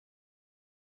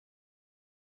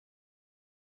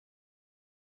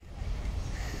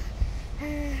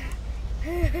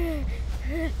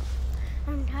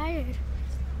tired.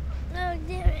 Oh,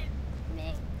 damn it.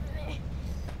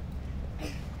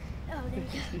 Oh, there you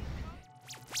go.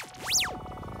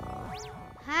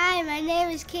 Hi, my name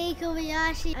is Kei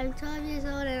Kobayashi. I'm 12 years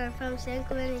old and I'm from San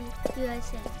Clemente,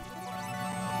 USA.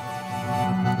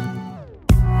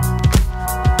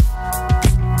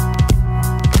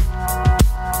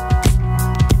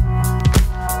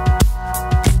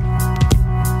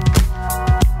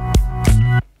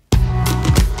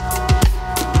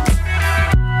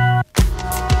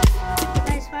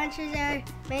 Our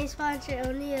main sponsor,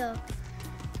 O'Neill,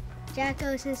 Jack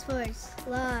Ocean Sports,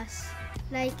 Loss,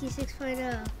 Nike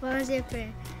 6.0, Bone Zipper,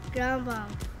 Ground Bomb,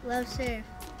 Love Surf,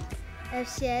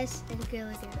 FCS, and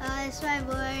Gorilla Grip. This is my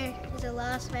board. It's a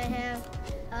Loss Mayhem.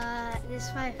 This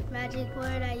is my magic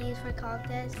board I use for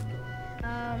contests.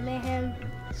 Mayhem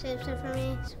shapes it for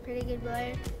me. It's a pretty good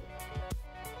board.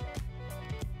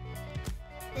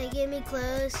 They give me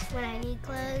clothes when I need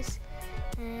clothes,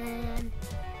 and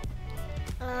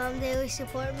they always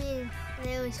support me and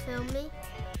they always film me.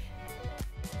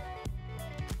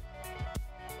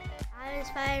 I'm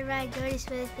inspired by Jordy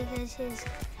Smith because his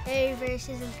every verse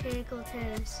is in critical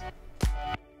terms.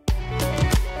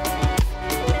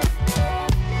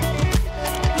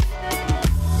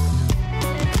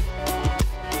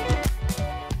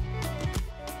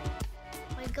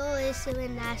 My goal is to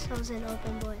win nationals in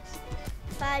open boys.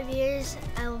 In 5 years,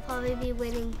 I will probably be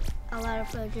winning a lot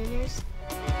of pro juniors.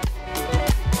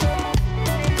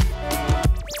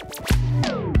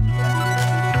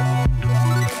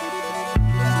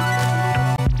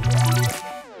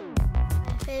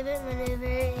 My favorite maneuver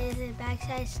is a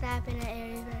backside snap and an air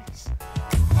reverse.